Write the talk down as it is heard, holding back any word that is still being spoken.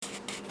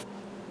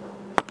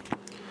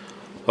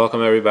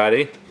Welcome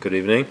everybody. Good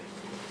evening.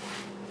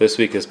 This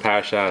week is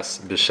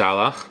Parashas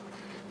B'Shalach,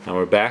 and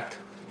we're back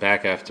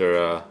after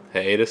a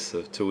hiatus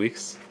of 2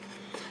 weeks.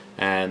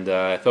 And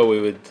I thought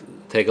we would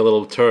take a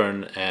little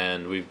turn,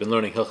 and we've been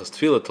learning Hilchas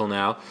Tefillah till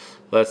now.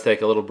 Let's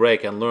take a little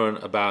break and learn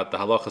about the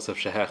halachas of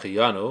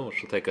Shehecheyanu,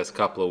 which will take us a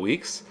couple of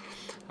weeks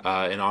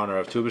in honor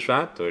of Tu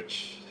B'Shvat,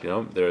 which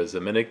there is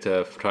a minhag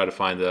to try to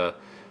find a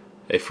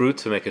fruit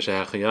to make a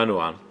Shehecheyanu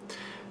on.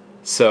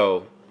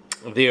 So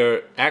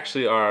there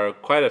actually are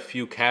quite a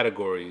few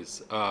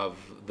categories of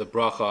the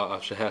bracha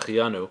of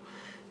Shehecheyanu,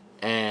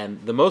 and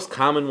the most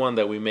common one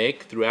that we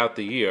make throughout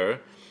the year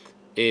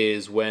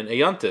is when a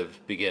Yontiv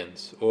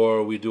begins,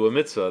 or we do a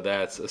mitzvah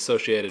that's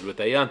associated with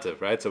a Yontiv,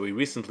 right? So we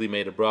recently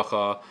made a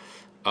bracha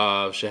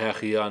of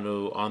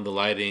Shehecheyanu on the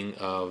lighting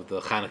of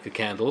the Hanukkah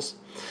candles,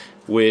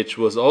 which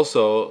was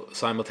also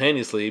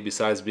simultaneously,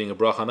 besides being a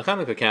bracha on the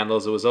Hanukkah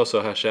candles, it was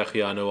also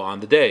Shehecheyanu on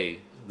the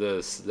day,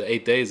 the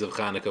 8 days of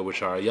Hanukkah,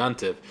 which are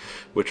Yantiv,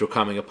 which were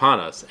coming upon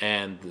us.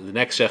 And the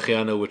next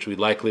Shehecheyanu, which we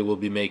likely will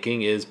be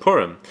making, is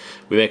Purim.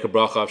 We make a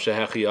bracha of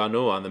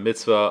Shehecheyanu on the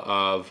mitzvah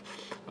of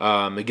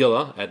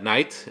Megillah at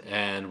night,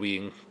 and we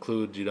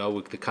include,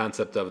 with the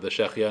concept of the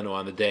Shehecheyanu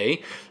on the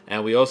day.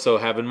 And we also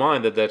have in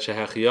mind that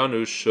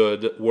Shehecheyanu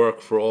should work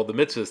for all the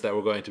mitzvahs that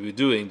we're going to be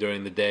doing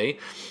during the day,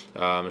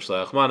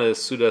 Mishlach Manos,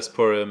 Sudas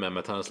Purim, and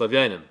Matanos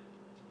Lavyanim.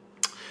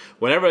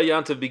 Whenever a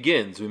Yantiv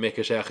begins, we make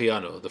a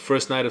Shehecheyanu. The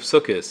first night of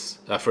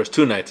Sukkot, first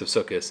 2 nights of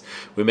Sukkot,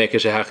 we make a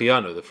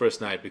Shehecheyanu. The first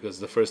night because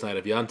it's the first night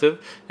of Yantiv,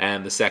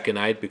 and the second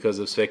night because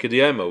of Svei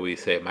K'diyama, we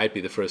say it might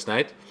be the first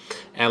night.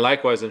 And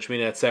likewise on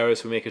Shmini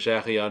Atzeres, we make a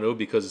Shehecheyanu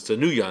because it's a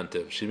new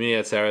Yantiv. Shmini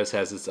Atzeres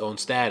has its own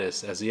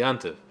status as a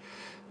Yantiv.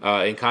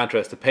 In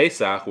contrast to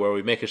Pesach, where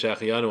we make a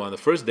Shehecheyanu on the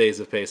first days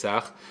of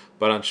Pesach,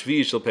 but on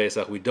Shvi Shel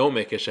Pesach we don't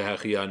make a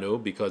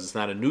Shehecheyanu because it's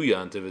not a new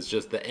Yantiv, it's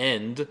just the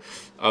end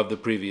of the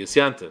previous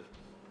Yantiv.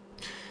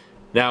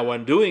 Now,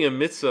 when doing a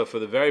mitzvah for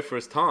the very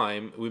first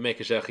time, we make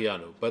a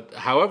Shehecheyanu. But,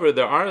 however,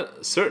 there are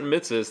certain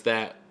mitzvahs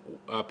that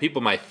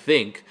people might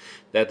think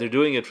that they're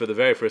doing it for the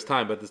very first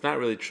time, but it's not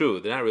really true.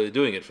 They're not really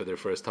doing it for their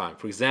first time.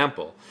 For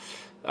example,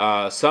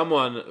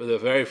 someone the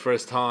very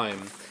first time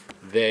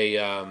they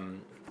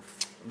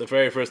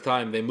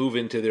move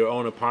into their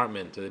own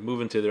apartment, they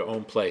move into their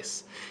own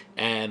place,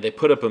 and they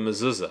put up a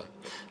mezuzah.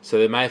 So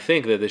they might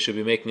think that they should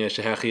be making a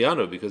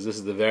Shehecheyanu because this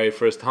is the very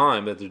first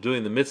time that they're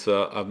doing the mitzvah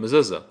of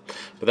mezuzah.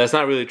 But that's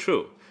not really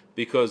true,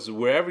 because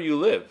wherever you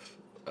live,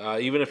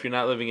 even if you're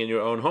not living in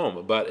your own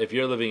home, but if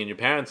you're living in your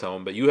parents'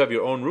 home, but you have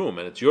your own room,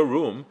 and it's your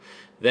room,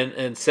 then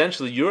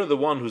essentially you're the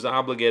one who's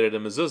obligated a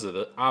mezuzah.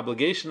 The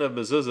obligation of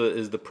mezuzah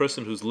is the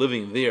person who's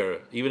living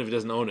there, even if he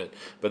doesn't own it,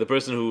 but the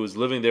person who is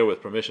living there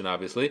with permission,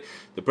 obviously.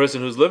 The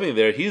person who's living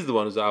there, he's the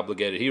one who's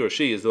obligated, he or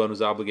she is the one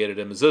who's obligated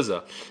a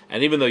mezuzah.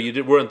 And even though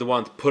you weren't the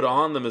one to put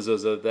on the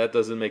mezuzah, that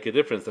doesn't make a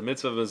difference. The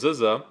mitzvah of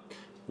mezuzah,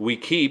 we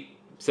keep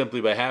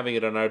simply by having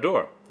it on our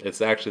door. It's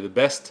actually the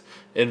best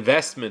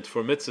investment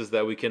for mitzvahs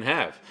that we can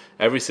have.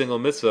 Every single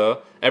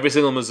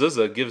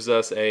mezuzah gives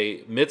us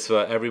a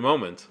mitzvah every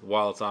moment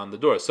while it's on the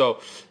door. So,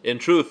 in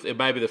truth, it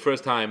might be the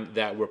first time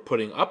that we're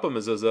putting up a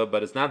mezuzah,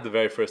 but it's not the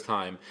very first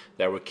time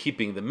that we're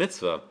keeping the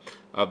mitzvah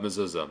of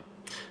mezuzah.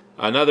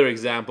 Another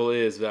example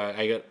is that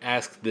I get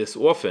asked this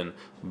often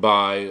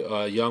by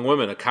a young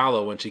woman, a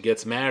kala, when she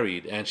gets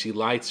married and she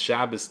lights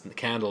Shabbos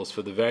candles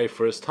for the very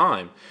first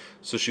time.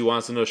 So she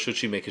wants to know, should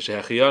she make a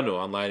Shehecheyanu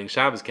on lighting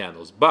Shabbos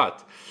candles?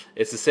 But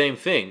it's the same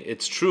thing.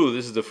 It's true,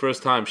 this is the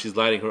first time she's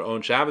lighting her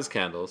own Shabbos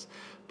candles,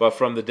 but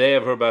from the day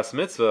of her bas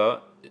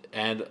mitzvah,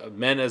 and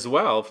men as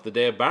well, for the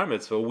day of bar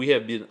mitzvah, we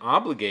have been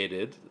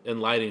obligated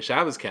in lighting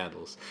Shabbos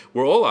candles.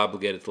 We're all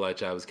obligated to light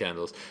Shabbos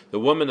candles. The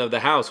woman of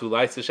the house who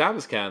lights the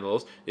Shabbos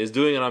candles is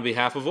doing it on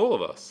behalf of all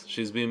of us.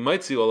 She's being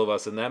mitzi all of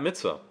us in that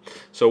mitzvah.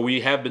 So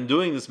we have been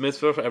doing this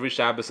mitzvah for every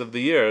Shabbos of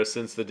the year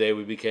since the day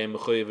we became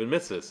mechuyev in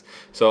mitzvahs.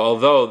 So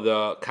although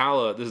the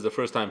kala, this is the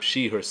first time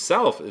she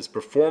herself is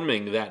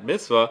performing that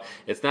mitzvah,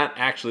 it's not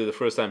actually the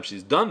first time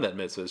she's done that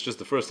mitzvah. It's just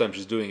the first time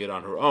she's doing it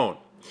on her own.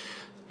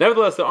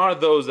 Nevertheless, there are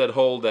those that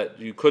hold that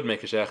you could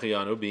make a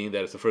Shehecheyanu, being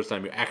that it's the first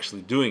time you're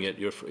actually doing it,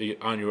 you're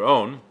on your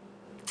own,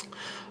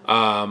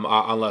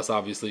 unless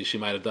obviously she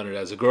might have done it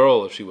as a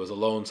girl if she was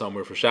alone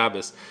somewhere for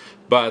Shabbos.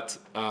 But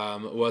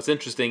what's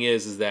interesting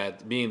is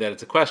that being that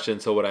it's a question,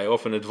 so what I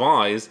often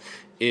advise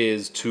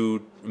is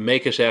to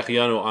make a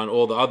Shehecheyanu on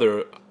all the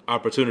other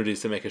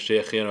opportunities to make a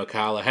Shehecheyanu a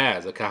kala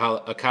has. A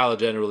kala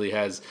generally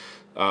has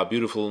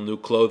beautiful new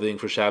clothing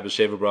for Shabbos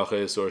Sheva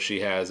Brachos, or she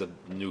has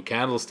new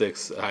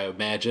candlesticks, I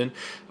imagine,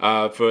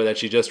 for that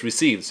she just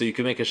received. So you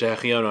can make a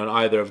Shehecheyanu on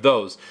either of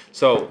those.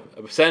 So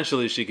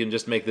essentially she can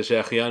just make the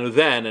Shehecheyanu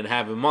then and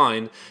have in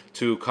mind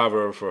to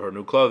cover for her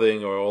new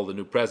clothing or all the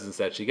new presents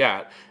that she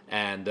got.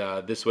 And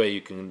this way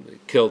you can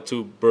kill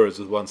 2 birds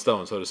with 1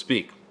 stone, so to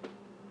speak.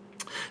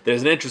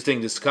 There's an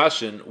interesting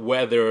discussion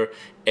whether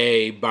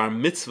a bar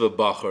mitzvah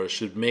bacher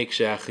should make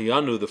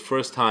she'achiyanu the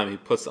first time he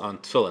puts on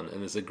tefillin,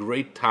 and it's a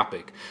great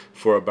topic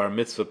for a bar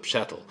mitzvah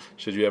pshetel,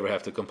 should you ever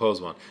have to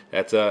compose one.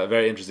 That's a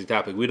very interesting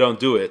topic. We don't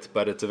do it,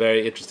 but it's a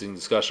very interesting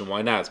discussion.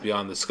 Why not? It's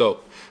beyond the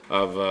scope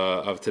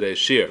of today's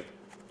shir.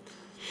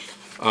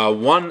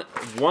 One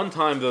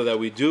time though that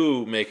we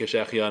do make a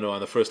she'achiyanu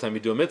on the first time you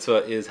do a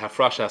mitzvah is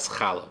hafrashas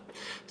chala.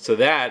 So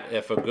that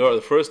if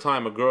the first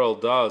time a girl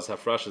does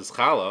hafrashas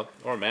chala,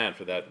 or a man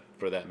for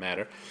that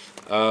matter,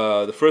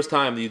 the first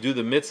time you do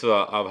the mitzvah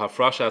of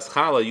hafrashas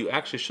chala, you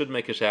actually should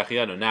make a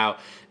she'achiyanu. Now,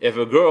 if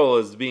a girl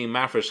is being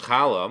mafresh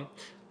chala,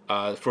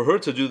 for her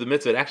to do the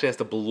mitzvah, it actually has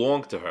to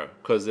belong to her.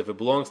 Because if it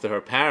belongs to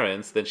her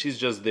parents, then she's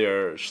just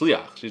their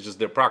shliach. She's just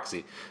their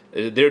proxy.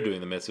 They're doing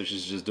the mitzvah.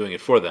 She's just doing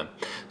it for them.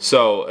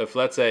 So if,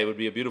 let's say, it would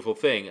be a beautiful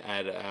thing,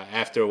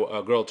 after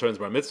a girl turns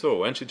bar mitzvah, or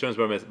when she turns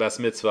bas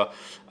mitzvah,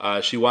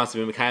 she wants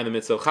to be mekayim the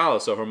mitzvah of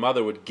challah, so her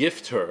mother would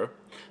gift her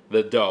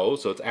the dough,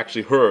 so it's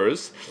actually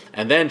hers,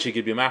 and then she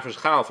could be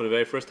mafresh chal for the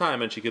very first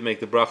time, and she could make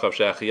the bracha of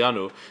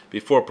she'achiyanu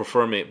before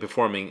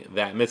performing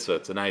that mitzvah.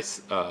 It's a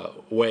nice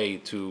way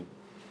to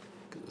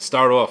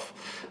start off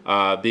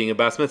being a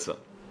bas mitzvah.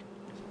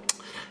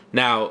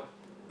 Now,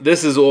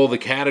 this is all the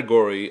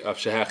category of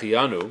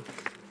she'achiyanu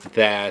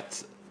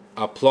that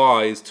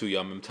applies to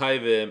yomim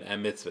tovim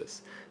and mitzvahs.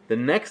 The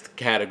next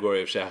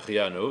category of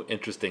she'achiyanu,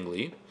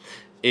 interestingly,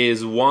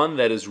 is one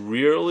that is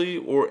rarely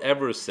or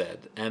ever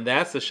said, and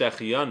that's the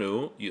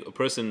she'achiyanu a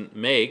person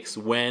makes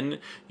when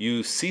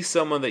you see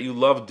someone that you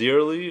love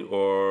dearly,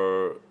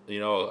 or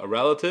a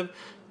relative,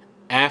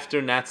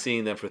 after not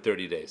seeing them for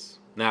 30 days.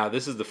 Now,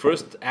 this is the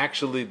first sif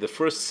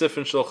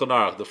in Shulchan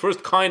Aruch, the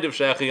first kind of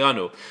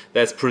she'achiyanu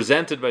that's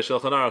presented by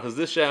Shulchan Aruch is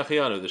this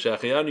she'achiyanu, the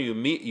she'achiyanu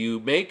you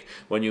make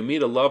when you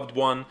meet a loved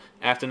one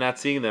after not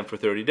seeing them for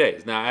 30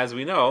 days. Now, as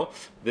we know,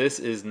 this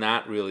is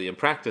not really in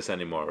practice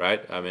anymore,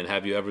 right? I mean,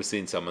 have you ever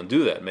seen someone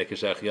do that? Make a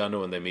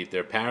she'achiyanu when they meet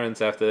their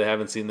parents after they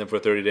haven't seen them for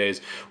 30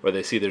 days, or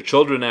they see their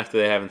children after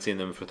they haven't seen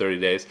them for 30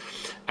 days.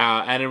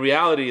 And in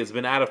reality, it's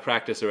been out of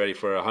practice already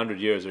for 100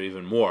 years or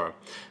even more.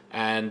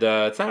 And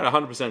it's not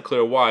 100%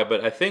 clear why,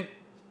 but I think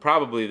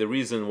probably the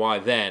reason why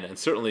then, and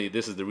certainly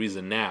this is the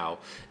reason now,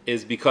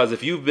 is because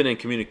if you've been in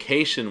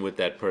communication with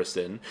that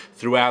person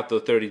throughout the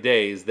 30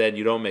 days, then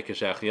you don't make a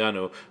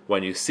she'achiyanu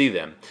when you see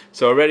them.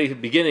 So already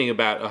beginning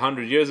about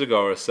 100 years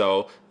ago or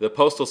so, the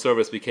postal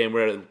service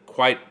became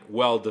quite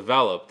well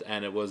developed,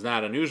 and it was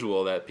not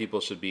unusual that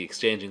people should be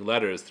exchanging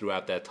letters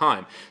throughout that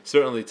time.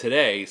 Certainly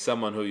today,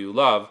 someone who you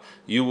love,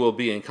 you will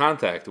be in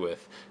contact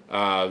with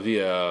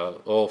via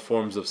all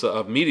forms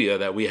of media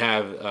that we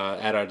have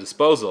at our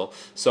disposal.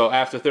 So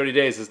after 30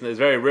 days, it's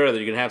very rare that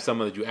you can have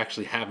someone that you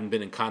actually haven't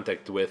been in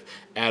contact with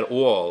at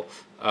all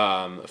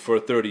for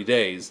 30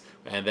 days,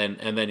 and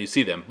then you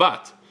see them.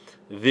 But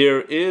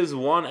there is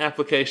one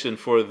application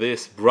for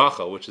this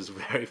bracha, which is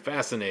very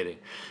fascinating.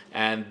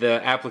 And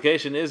the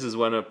application is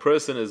when a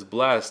person is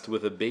blessed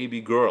with a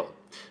baby girl.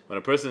 When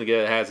a person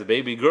has a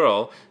baby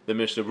girl, the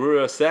Mishnah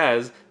Berurah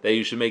says that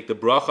you should make the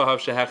bracha of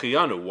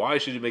she'achiyanu. Why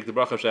should you make the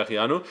bracha of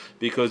she'achiyanu?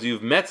 Because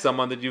you've met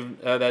someone that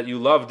you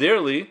love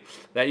dearly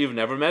that you've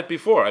never met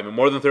before. I mean,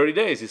 more than 30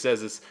 days. He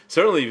says it's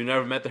certainly you've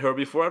never met her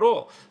before at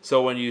all.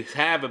 So when you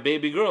have a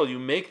baby girl, you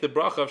make the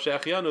bracha of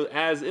she'achiyanu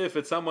as if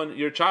it's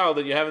your child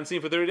that you haven't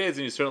seen for 30 days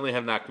and you certainly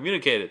have not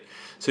communicated.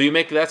 So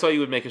that's why you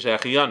would make a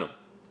she'achiyanu.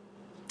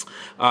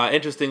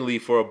 Interestingly,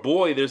 for a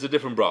boy, there's a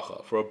different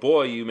bracha. For a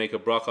boy, you make a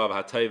bracha of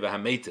hatay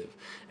v'hametiv,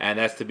 and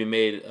that's to be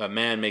made. A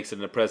man makes it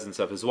in the presence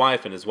of his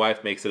wife, and his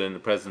wife makes it in the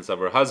presence of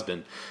her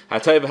husband.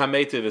 Hatay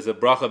v'hametiv is a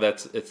bracha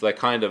it's like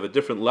kind of a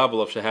different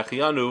level of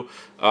she'achiyanu.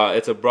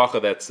 It's a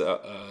bracha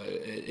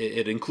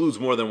it includes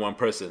more than one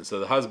person. So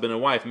the husband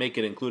and wife make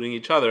it including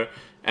each other,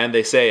 and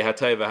they say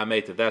hatay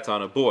v'hametiv. That's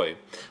on a boy,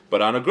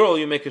 but on a girl,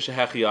 you make a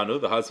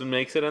she'achiyanu. The husband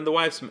makes it, and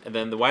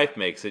then the wife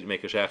makes it. You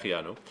make a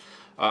she'achiyanu.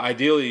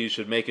 Ideally, you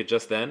should make it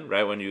just then,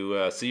 right? When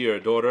you see your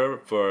daughter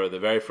for the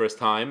very first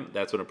time,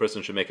 that's when a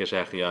person should make a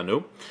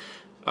she'achiyanu.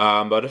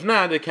 But if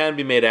not, it can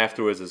be made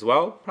afterwards as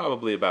well,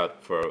 probably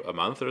about for a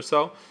month or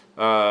so.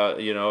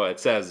 It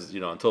says,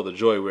 until the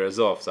joy wears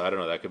off, so I don't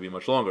know, that could be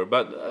much longer.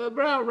 But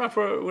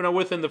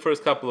within the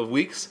first couple of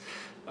weeks,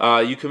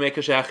 you can make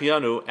a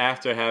she'achiyanu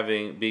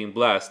after being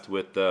blessed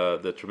with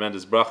the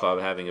tremendous bracha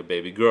of having a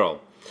baby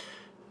girl.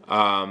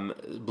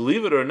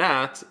 Believe it or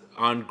not,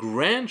 on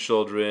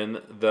grandchildren,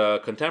 the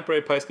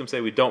contemporary poskim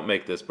say we don't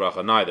make this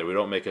bracha neither. We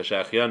don't make a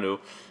she'achiyanu,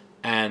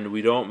 and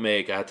we don't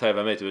make a hatay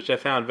v'hametiv, which I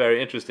found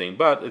very interesting.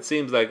 But it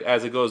seems like,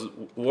 as it goes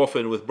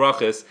often with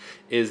brachas,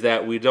 is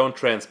that we don't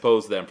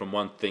transpose them from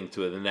one thing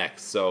to the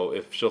next. So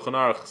if Shulchan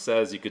Aruch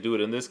says you could do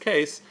it in this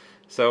case,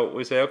 so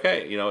we say,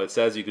 okay, it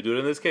says you could do it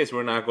in this case,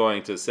 we're not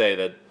going to say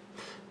that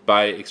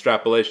by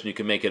extrapolation, you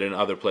can make it in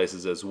other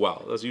places as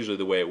well. That's usually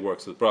the way it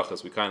works with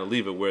brachas. We kind of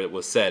leave it where it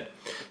was said.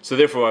 So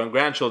therefore, on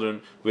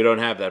grandchildren, we don't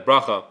have that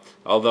bracha,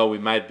 although we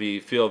might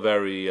feel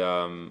very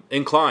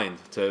inclined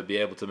to be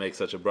able to make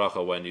such a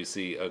bracha when you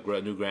see a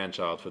new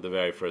grandchild for the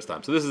very first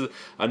time. So this is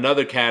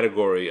another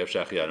category of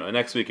Shechianu. And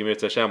next week, in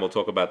Mirza Hashem, we'll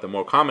talk about the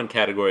more common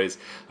categories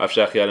of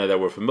Shechianu that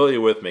we're familiar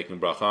with, making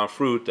bracha on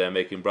fruit, and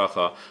making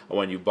bracha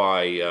when you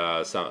buy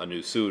a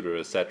new suit or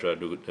etc.,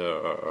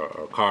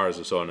 or cars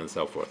or so on and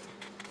so forth.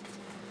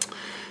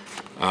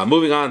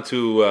 Moving on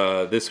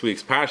to this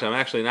week's parsha, I'm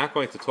actually not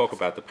going to talk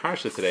about the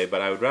parsha today,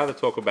 but I would rather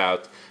talk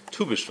about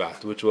Tu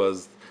B'Shvat, which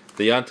was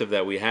the yontiv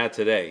that we had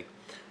today.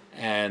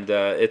 And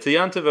it's a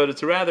yontiv, but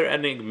it's a rather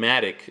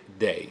enigmatic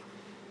day.